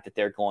decide that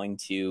they're going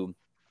to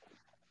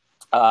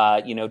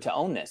to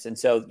own this. And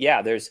so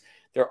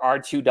there are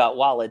 2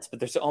 wallets, but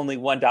there's only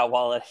 1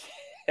 wallet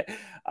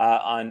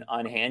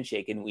on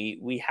Handshake, and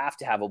we have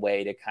to have a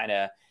way to kind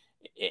of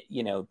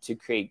to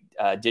create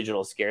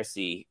digital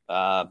scarcity.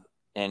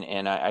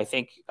 And I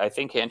think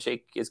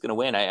Handshake is going to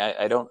win.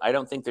 I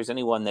don't think there's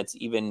anyone that's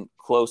even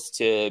close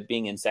to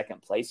being in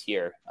second place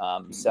here.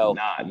 So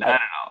not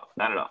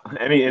at all.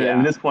 I mean,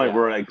 at this point,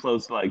 we're like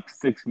close to like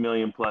 6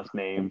 million plus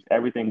names.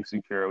 Everything's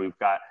secure. We've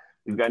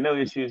got no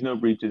issues, no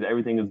breaches.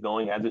 Everything is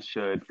going as it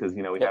should, because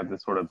we have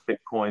this sort of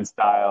Bitcoin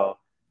style,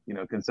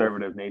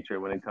 conservative nature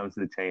when it comes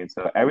to the chain.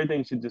 So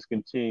everything should just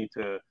continue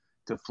to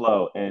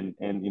flow, and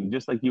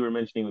just like you were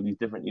mentioning with these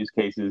different use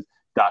cases,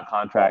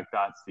 .contract,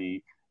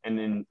 .c, and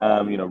then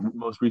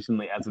most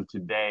recently, as of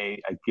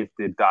today, I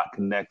gifted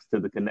 .connects to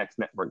the Connects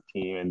network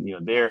team,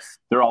 and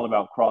they're all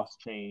about cross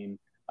chain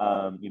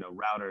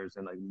routers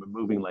and like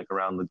moving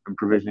around and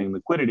provisioning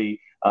liquidity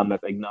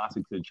that's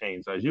agnostic to the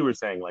chain. So as you were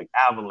saying, like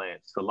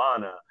Avalanche,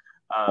 Solana,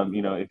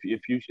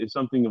 if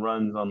something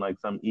runs on like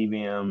some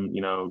EVM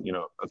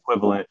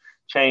equivalent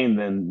chain,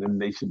 then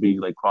they should be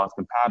like cross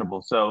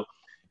compatible. So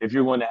if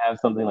you're going to have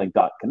something like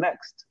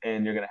 .connects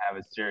and you're going to have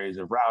a series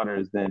of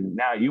routers, then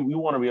now you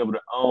want to be able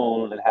to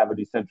own and have a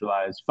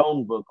decentralized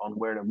phone book on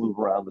where to move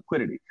around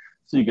liquidity.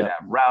 So you can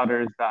have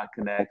routers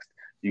 .connects,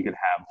 you can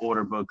have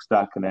order books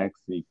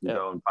 .connects, so you can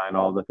go and find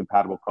all the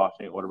compatible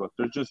cross-chain order books.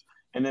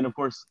 And then of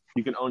course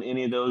you can own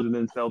any of those and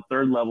then sell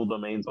third level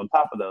domains on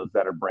top of those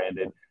that are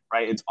branded,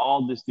 right? It's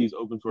all just these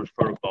open source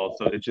protocols.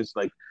 So it's just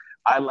like,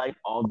 I like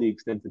all the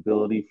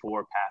extensibility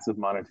for passive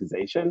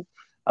monetization.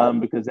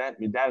 Because that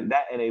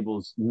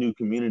enables new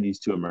communities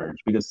to emerge,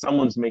 because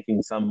someone's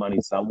making some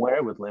money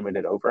somewhere with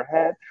limited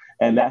overhead,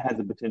 and that has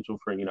the potential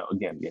for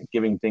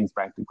giving things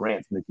back to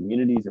grants in the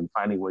communities and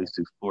finding ways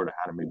to explore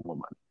how to make more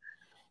money.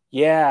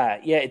 Yeah,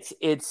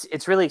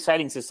 it's really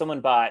exciting. So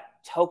someone bought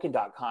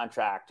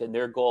Token.contract, and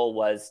their goal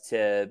was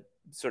to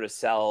sort of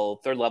sell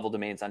third level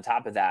domains on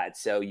top of that.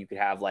 So you could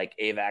have like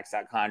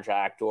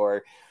avax.contract,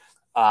 or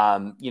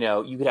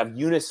you could have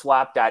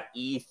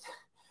uniswap.eth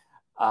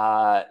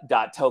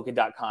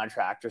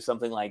 .token.contract or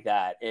something like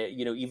that.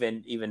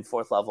 Even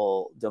fourth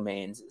level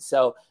domains.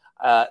 So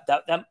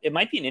that it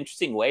might be an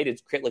interesting way to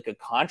create like a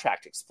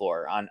contract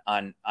explorer on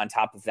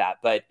top of that.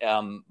 But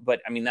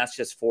I mean, that's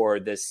just for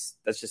this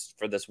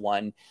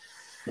one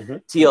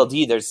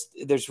TLD.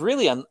 There's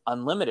really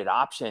unlimited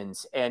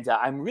options, and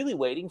I'm really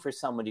waiting for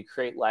someone to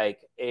create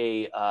like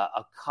a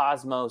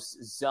Cosmos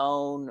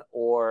zone,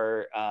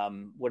 or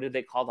what are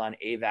they called on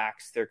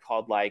AVAX? They're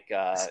called like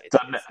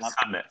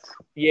subnets.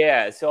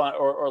 Yeah, so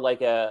or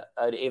like an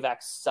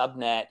AVAX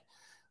subnet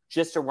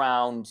just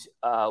around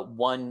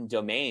one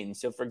domain.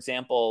 So, for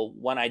example,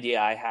 one idea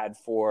I had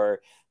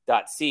for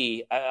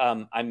 .c,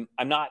 I'm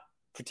not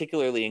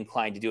particularly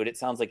inclined to do it. It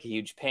sounds like a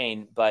huge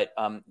pain, but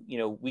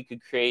we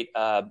could create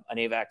an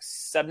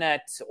AVAX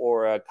subnet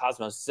or a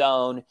Cosmos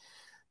zone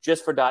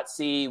just for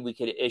 .c. We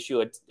could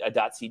issue a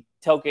 .c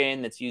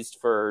token that's used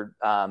for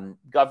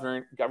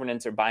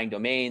governance or buying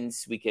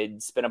domains. We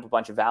could spin up a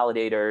bunch of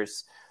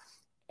validators,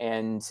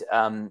 and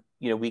having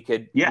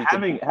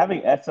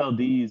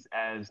SLDs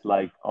as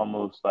like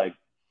almost like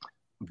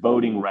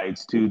voting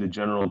rights to the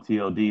general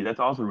TLD. That's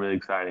also really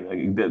exciting.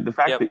 Like the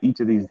fact that each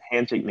of these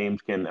handshake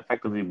names can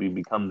effectively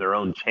become their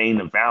own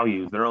chain of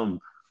values,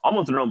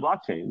 almost their own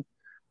blockchain,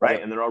 right?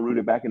 Yep. And they're all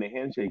rooted back in a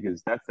handshake.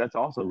 That's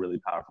also really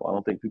powerful. I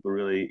don't think people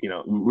really,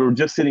 we're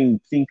just seeing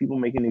people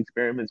making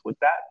experiments with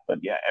that. But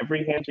yeah,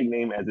 every handshake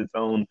name has its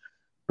own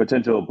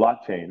potential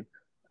blockchain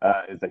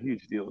is a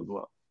huge deal as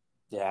well.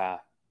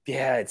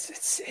 Yeah,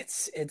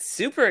 it's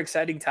super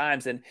exciting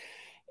times.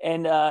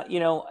 And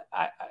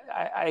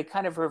I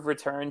kind of have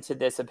returned to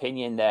this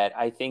opinion that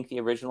I think the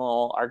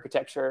original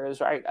architecture is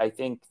right. I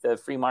think the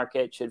free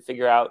market should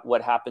figure out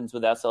what happens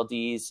with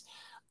SLDs.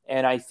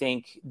 And I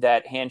think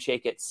that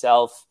Handshake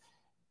itself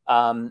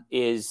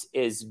is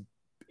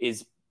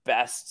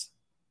best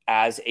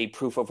as a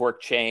proof of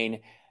work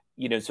chain,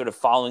 sort of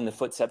following the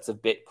footsteps of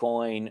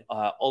Bitcoin,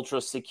 ultra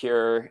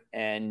secure,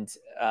 and,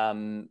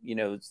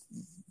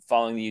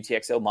 following the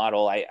UTXO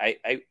model. I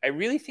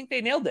really think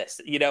they nailed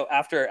this,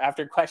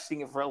 after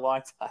questioning it for a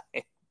long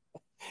time.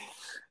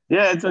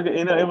 Yeah, it's okay.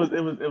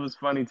 It was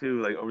funny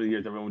too. Like over the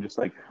years, everyone was just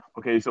like,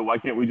 okay, so why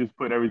can't we just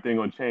put everything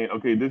on chain?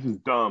 Okay, this is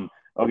dumb.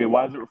 Okay,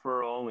 why is it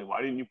referral only?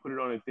 Why didn't you put it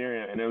on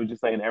Ethereum? And it was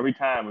just like, and every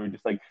time we were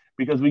just like,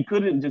 because we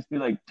couldn't just be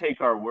like,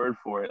 take our word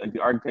for it. Like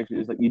the architecture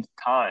is like each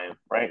time,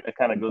 right? It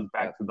kind of goes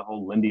back to the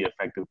whole Lindy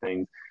effect of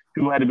things.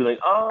 People had to be like,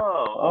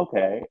 oh,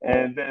 okay.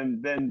 And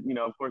then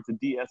of course, the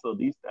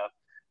DSLD stuff.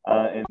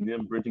 And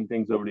them bridging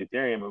things over to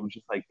Ethereum, it was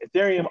just like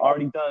Ethereum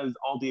already does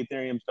all the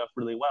Ethereum stuff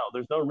really well.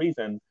 There's no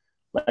reason,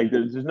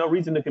 there's no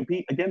reason to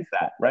compete against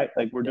that, right?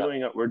 Like we're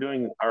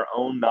doing our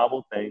own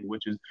novel thing,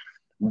 which is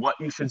what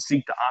you should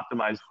seek to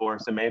optimize for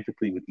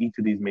semantically with each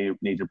of these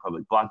major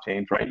public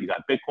blockchains, right? You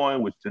got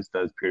Bitcoin, which just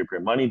does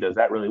peer-to-peer money, does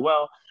that really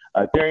well.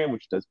 Ethereum,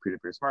 which does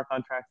peer-to-peer smart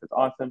contracts, that's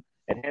awesome.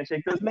 And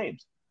Handshake does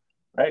names.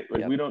 Right?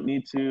 Like we don't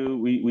need to,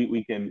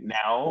 we can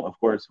now, of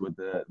course, with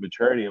the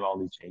maturity of all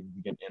these chains,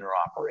 we can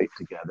interoperate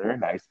together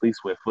nicely,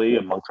 swiftly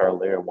amongst our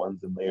layer ones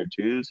and layer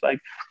twos. Like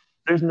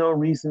there's no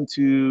reason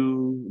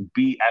to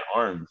be at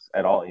arms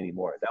at all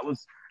anymore. That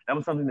was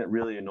something that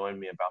really annoyed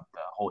me about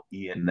the whole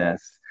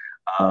ENS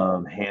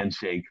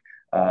handshake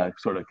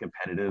sort of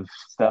competitive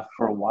stuff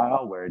for a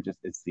while, where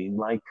it seemed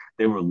like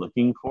they were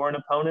looking for an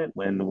opponent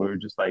when we're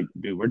just like,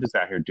 dude, we're just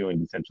out here doing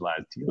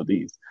decentralized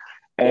TLDs.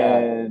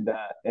 And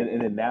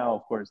then now,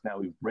 of course,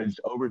 we've bridged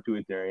over to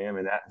Ethereum,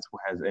 and that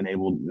has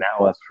enabled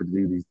now us to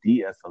do these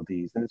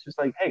DSLDs. And it's just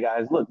like, hey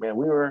guys, look, man,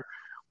 we were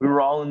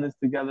all in this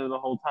together the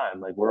whole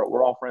time. Like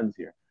we're all friends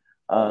here.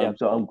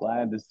 So I'm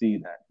glad to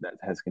see that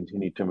has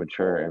continued to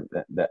mature, and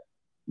that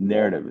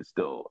narrative is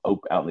still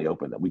out in the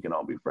open, that we can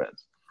all be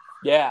friends.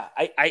 Yeah,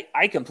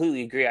 I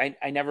completely agree.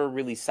 I never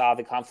really saw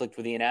the conflict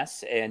with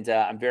ENS, and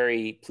I'm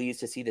very pleased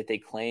to see that they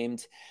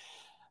claimed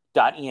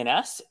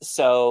 .ens.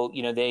 So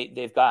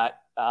they've got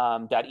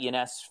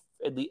 .ens,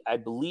 I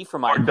believe,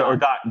 from .eth.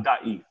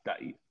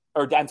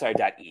 Or I'm sorry,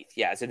 .eth.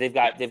 Yeah, so they've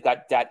got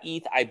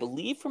 .eth, I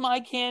believe, from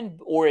ICANN,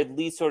 or at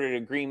least sort of an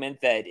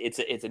agreement that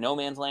it's a no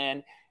man's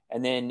land,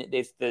 and then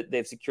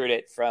they've secured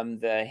it from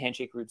the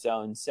Handshake root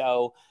zone.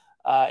 So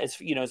as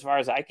far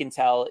as I can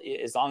tell,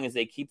 as long as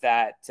they keep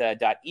that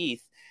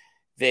 .eth,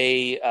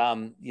 they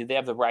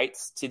have the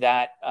rights to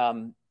that.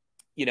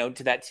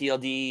 To that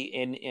TLD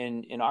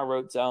in our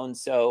root zone.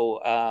 So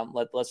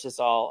let's just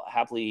all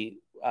happily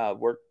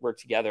work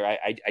together.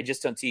 I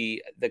just don't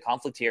see the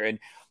conflict here. And,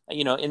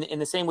 in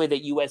the same way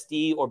that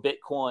USD or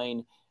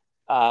Bitcoin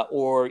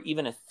or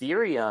even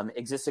Ethereum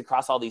exists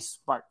across all these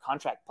smart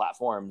contract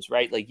platforms,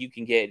 right? Like you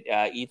can get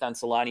ETH on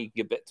Solana, you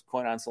can get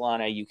Bitcoin on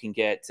Solana, you can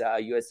get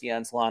USD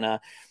on Solana.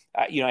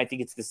 I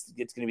think it's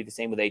going to be the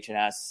same with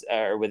HNS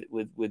or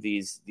with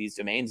these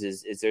domains.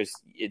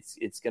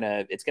 It's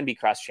going to be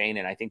cross chain,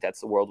 and I think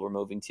that's the world we're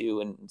moving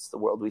to, and it's the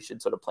world we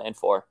should sort of plan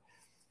for.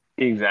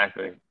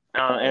 Exactly.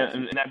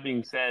 And that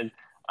being said,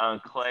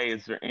 Clay,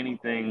 is there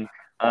anything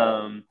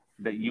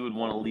that you would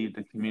want to leave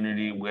the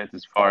community with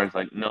as far as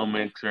like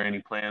Nomics or any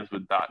plans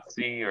with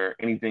 .c or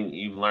anything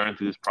you've learned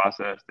through this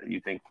process that you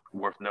think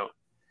worth note?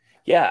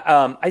 Yeah,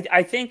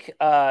 I think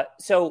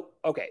so.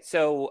 Okay,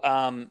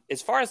 so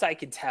as far as I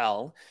can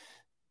tell,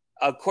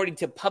 according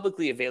to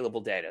publicly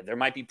available data, there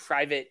might be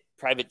private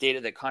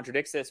data that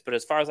contradicts this, but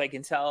as far as I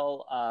can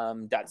tell,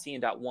 .c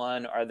and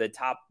 .1 are the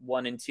top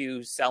 1 and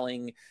 2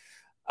 selling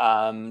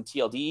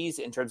TLDs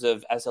in terms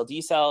of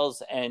SLD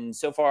cells, and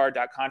so far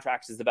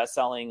 .contracts is the best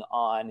selling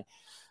on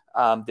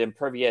the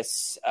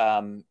Impervious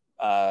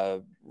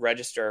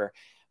register.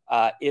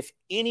 If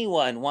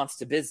anyone wants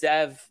to biz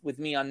dev with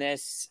me on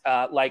this,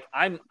 like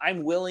I'm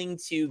willing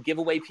to give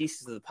away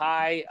pieces of the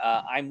pie.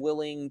 I'm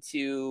willing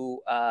to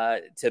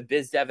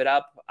biz dev it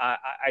up.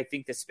 I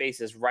think the space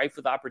is rife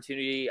with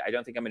opportunity. I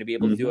don't think I'm going to be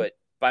able to do it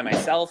by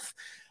myself.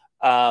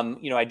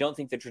 I don't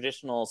think the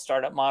traditional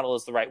startup model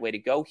is the right way to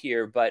go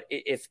here. But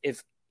if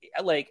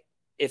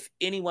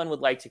anyone would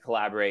like to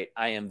collaborate,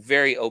 I am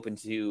very open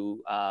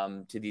to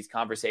these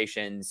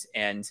conversations.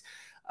 And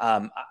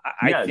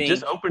I think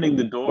just opening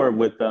the door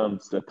with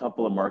a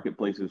couple of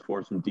marketplaces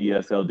for some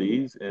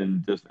DSLDs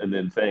and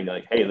then saying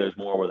like, hey, there's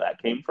more where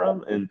that came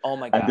from. And oh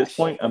my gosh, at this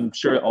point, I'm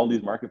sure all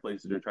these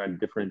marketplaces are trying to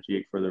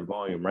differentiate for their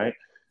volume, right?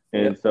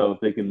 And so if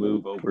they can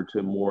move over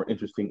to more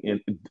interesting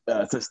and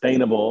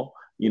sustainable,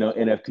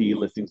 NFT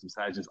listings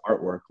besides just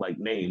artwork, like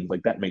names,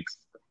 like that makes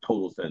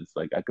total sense.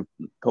 Like I could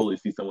totally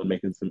see someone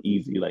making some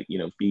easy,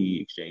 fee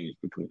exchange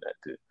between that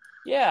too.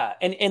 Yeah,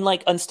 and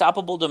like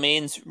Unstoppable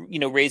Domains,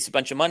 raised a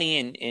bunch of money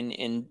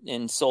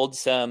and sold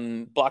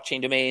some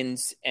blockchain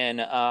domains, and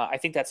I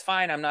think that's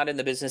fine. I'm not in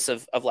the business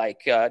of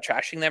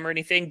trashing them or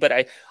anything, but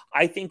I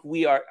think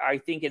I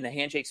think in the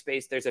Handshake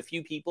space, there's a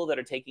few people that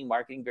are taking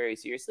marketing very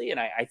seriously, and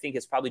I think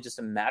it's probably just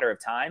a matter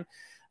of time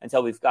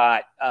until we've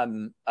got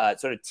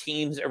sort of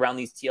teams around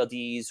these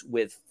TLDs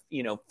with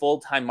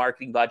full-time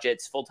marketing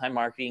budgets, full-time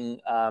marketing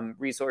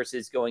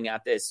resources going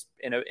at this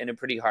in a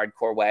pretty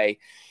hardcore way.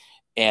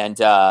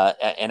 And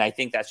I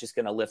think that's just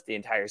going to lift the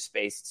entire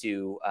space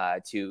to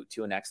a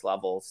next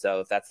level.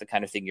 So if that's the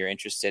kind of thing you're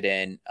interested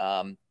in,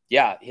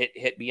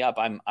 hit me up.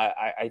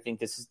 I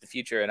think this is the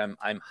future, and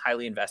I'm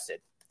highly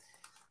invested.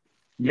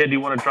 Yeah. Do you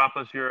want to drop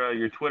us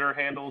your Twitter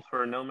handles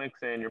for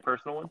Nomics and your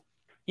personal one?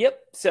 Yep.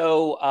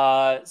 So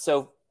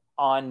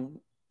on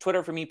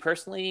Twitter for me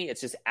personally,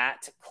 it's just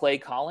at Clay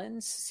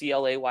Collins,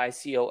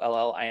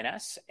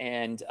 ClayCollins,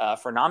 and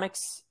for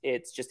Nomics,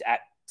 it's just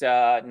at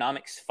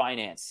Nomics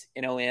Finance,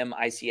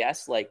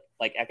 NOMICS, like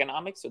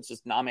economics. So it's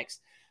just Nomics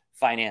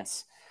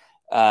Finance,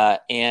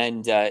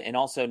 and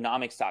also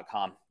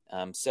nomics.com.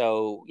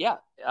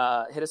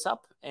 Hit us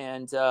up,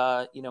 and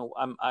my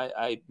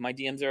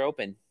DMs are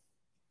open.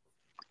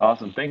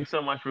 Awesome. Thanks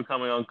so much for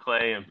coming on,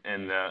 Clay,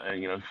 and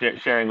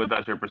sharing with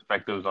us your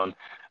perspectives on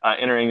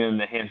entering in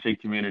the Handshake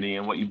community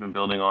and what you've been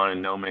building on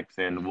in Nomics.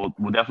 And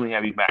we'll definitely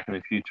have you back in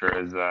the future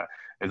as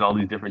all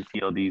these different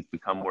TLDs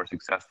become more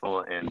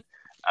successful. And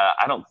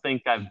I don't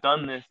think I've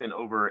done this in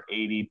over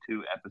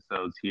 82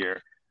 episodes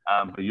here,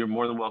 but you're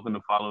more than welcome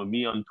to follow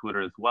me on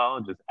Twitter as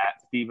well, just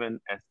at Steven,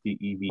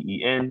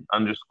 STEVEN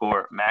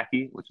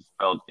 _Mackie, which is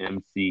spelled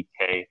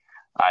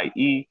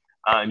MCKIE.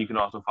 And you can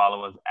also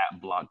follow us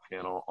at Block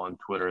Channel on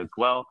Twitter as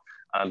well.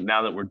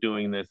 Now that we're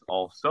doing this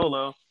all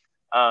solo,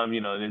 it'll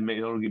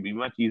be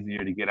much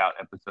easier to get out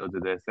episodes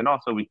of this. And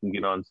also we can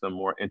get on some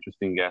more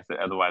interesting guests that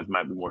otherwise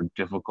might be more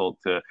difficult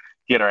to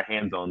get our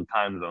hands on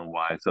time zone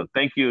wise. So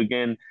thank you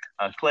again,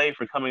 Clay,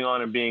 for coming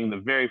on and being the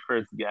very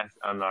first guest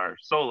on our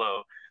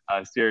solo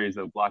series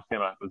of Block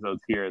Channel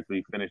episodes here as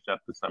we finish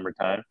up the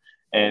summertime.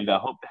 And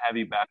hope to have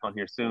you back on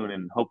here soon,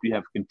 and hope you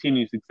have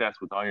continued success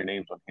with all your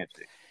names on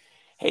Handshake.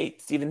 Hey,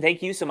 Steven,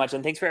 thank you so much,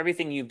 and thanks for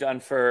everything you've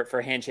done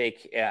for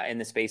Handshake in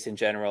the space in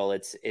general.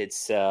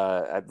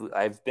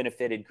 I've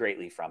benefited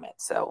greatly from it,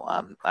 so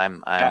I'm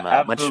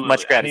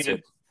much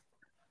gratitude.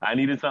 I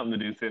needed something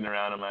to do sitting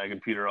around on my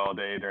computer all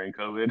day during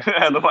COVID.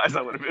 Otherwise,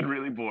 I would have been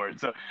really bored.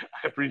 So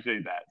I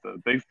appreciate that. So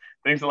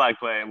thanks a lot,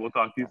 Clay, and we'll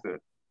talk to you soon.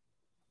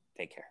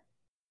 Take care.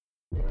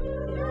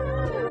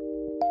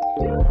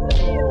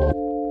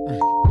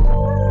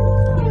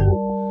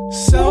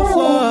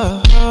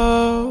 Self-love.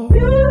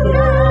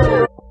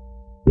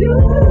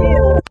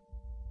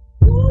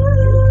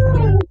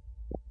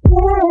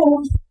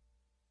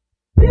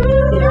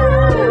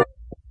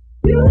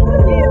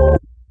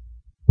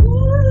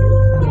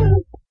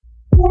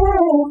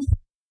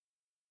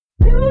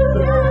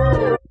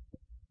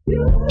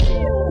 You